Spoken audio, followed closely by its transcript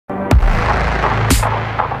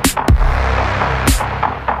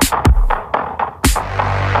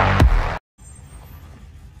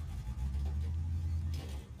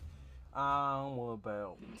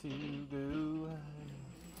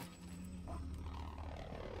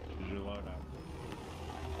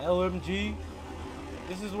LMG.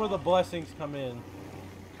 This is where the blessings come in.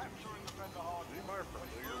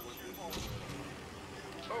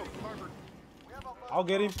 I'll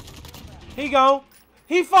get him. He go.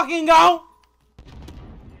 He fucking go.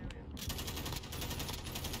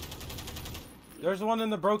 There's one in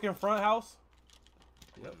the broken front house.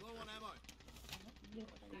 Yep.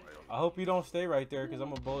 I hope you don't stay right there, because I'm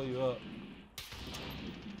going to blow you up.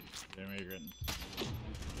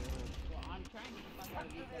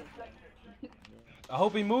 I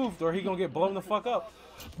hope he moved, or he going to get blown the fuck up.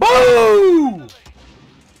 Boo!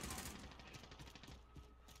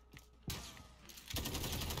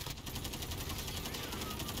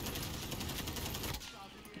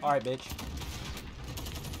 Alright, bitch.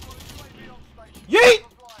 Yeet!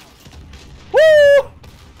 Woo!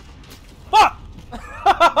 Fuck!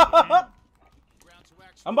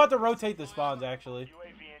 I'm about to rotate the spawns, actually.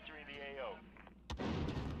 UAV entering the AO.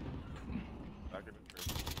 Back in the trip.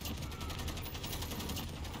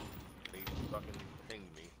 He fucking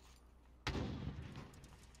pinged me.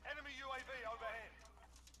 Enemy UAV overhead.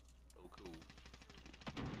 Oh, cool.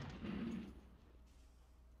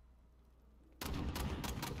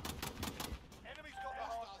 Enemy's got the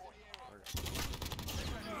hardpoint.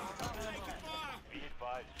 Be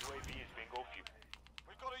advised, UAV is bingo fuel.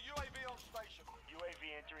 We've got a UAV on station. UAV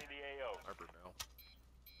entering the AO. Hyper now.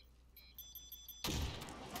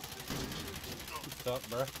 What's up,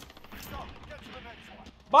 bruh? Stop. Get to the next one.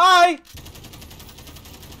 Bye!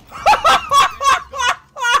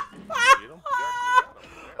 Get him? You actually got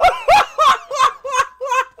him.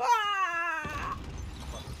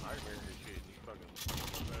 Fucking nightmare and shit. And he fucking.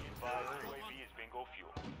 Be advised, UAV is bingo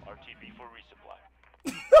fuel. RTB for resupply.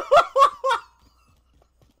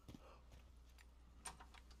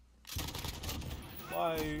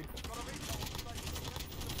 Bye.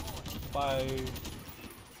 Bye.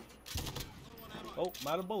 Oh, I'm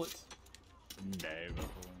out of bullets.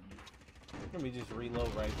 Let me just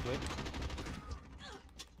reload right quick.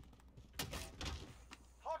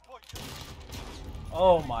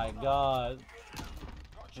 Oh my god.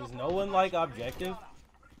 Does no one like objective?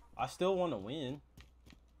 I still want to win.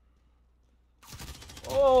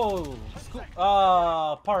 Oh!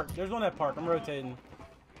 Park. There's one at park. I'm rotating.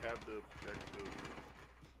 Have to protect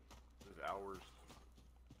his hours.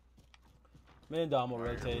 Me and Dom will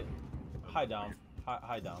rotate. Hi, Dom.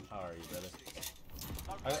 Hi, Dom. How are you, brother?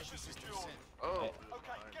 Oh!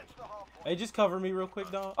 Hey, just cover me real quick,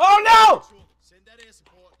 Dom. Oh, no!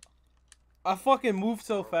 I fucking moved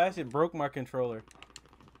so fast, it broke my controller.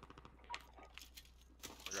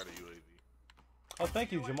 I got a UAV. Oh,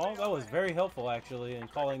 thank you, Jamal. That was very helpful, actually, in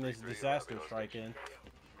calling this disaster strike in.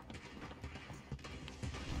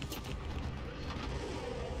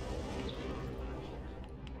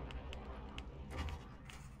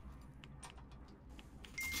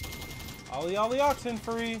 Ollie, ollie, oxen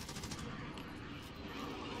free.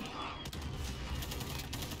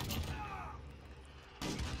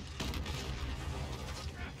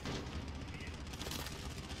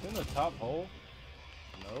 In the top hole?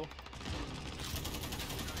 No.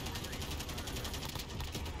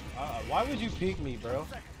 Why would you peek me, bro?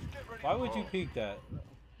 Why would you peek that?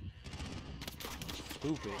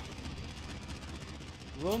 Stupid.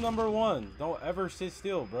 Rule number 1, don't ever sit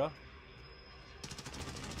still, bro.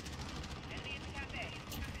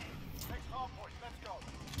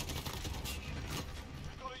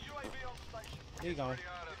 Here you go.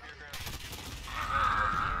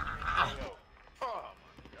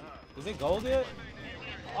 Is it gold yet?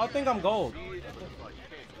 I think I'm gold.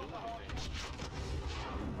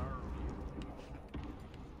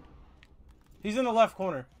 He's in the left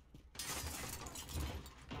corner. Does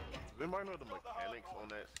anybody know the mechanics on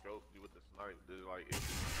that scope with the snipe? Does it like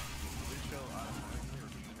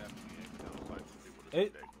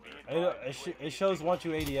it shows once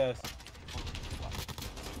you ADS.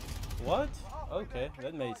 What? Okay,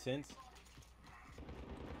 that made sense.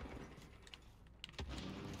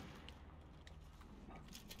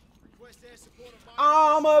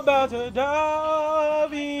 I'm about to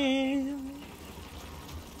dive in.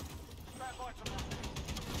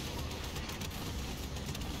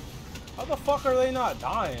 How the fuck are they not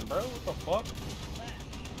dying, bro? What the fuck?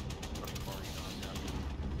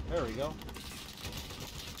 There we go.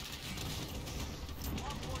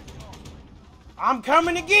 I'm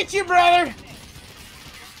coming to get you, brother!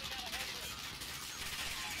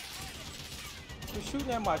 Quit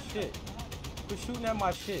shooting at my shit. Quit shooting at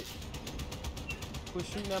my shit. Quit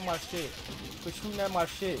shooting at my shit. Quit shooting at my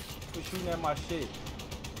shit. Quit shooting at my shit.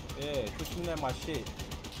 Yeah, quit shooting at my shit.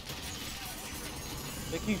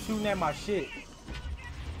 They keep shooting at my shit.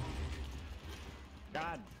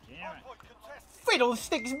 God damn it. Hardpoint contested.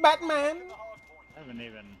 Fiddlesticks, Batman. The hardpoint. I haven't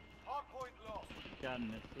even Hardpoint lost. gotten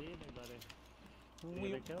to see anybody.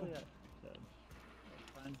 See the kill yet. So,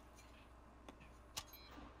 that's fine.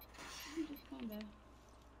 Just kinda.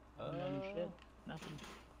 Shit. Nothing.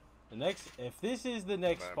 The next, if this is the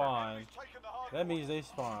next spawn, Enemy's taken the hardpoint. that means they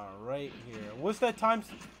spawn right here. What's that time?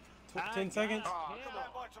 10 seconds? Stand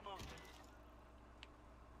by to move.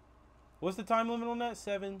 What's the time limit on that?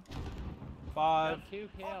 7, 5. Got 2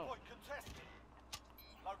 kills. Hardpoint contested.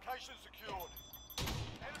 Location secured.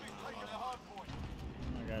 Enemy's taken the hardpoint.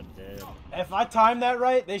 Oh my God, dude. If I time that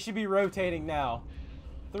right, they should be rotating now.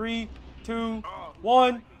 3, 2,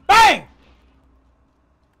 1, bang!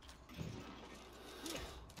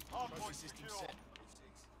 Hardpoint secured.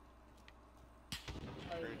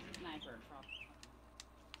 Oh, sniper. Drop.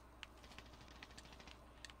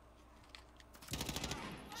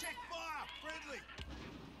 Check fire. Friendly.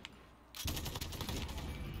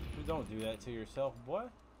 Don't do that to yourself, boy.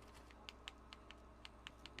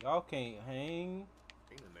 Y'all can't hang.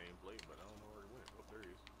 Seen the nameplate, but I don't know where it went. Oh, there he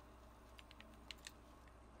is.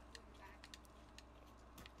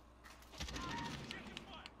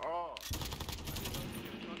 Oh.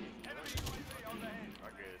 I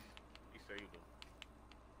guess he saved him.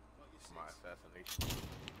 My assassination.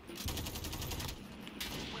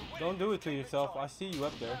 Don't do it to yourself. I see you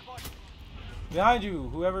up there. Behind you,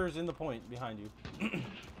 whoever's in the point behind you.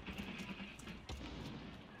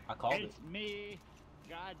 I called it. It's me.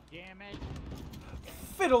 God damn it.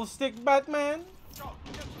 Fiddlestick, Batman. Go.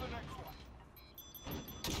 Get to the next one.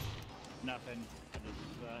 Nothing. I just,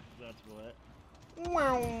 that's what.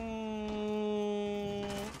 Wow.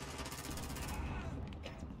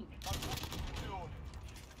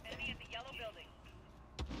 Enemy in the yellow building.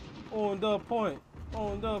 On the point.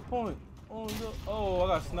 On the point. On the. Oh, I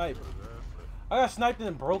got sniped. I got sniped in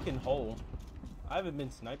a broken hole. I haven't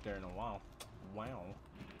been sniped there in a while. Wow.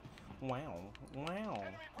 Wow. Wow.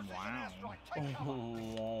 Wow.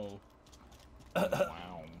 Wow.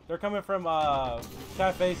 Wow. They're coming from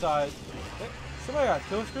cafe side. Somebody got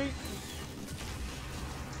kill streak?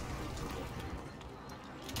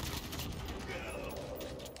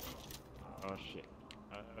 Oh shit.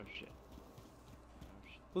 Oh shit.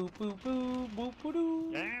 Boo boo boo boo boo doo.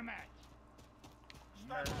 Damn it.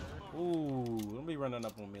 Ooh, don't be running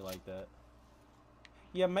up on me like that.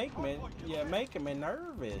 You're making me nervous.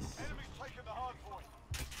 Enemy's taken the hardpoint.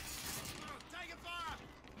 Taking fire.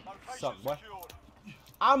 Location Suck, boy. secured.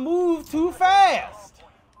 I move too fast.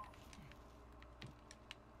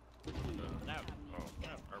 No. Oh,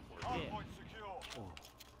 airport. Hardpoint secure.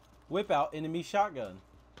 Whip out enemy shotgun.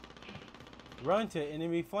 Run to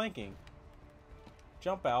enemy flanking.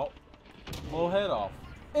 Jump out. Blow head off.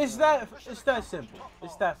 It's that simple.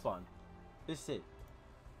 It's that fun. It's it.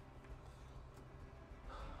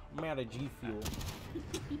 I'm out of G Fuel.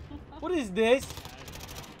 What is this?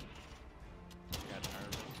 Got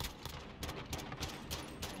nervous.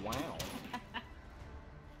 Wow.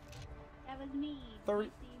 That was me. 30,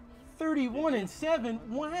 Did you see me? 31 and 7.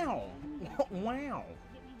 Wow. Wow.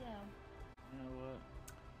 Get me down. You know what?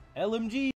 LMG.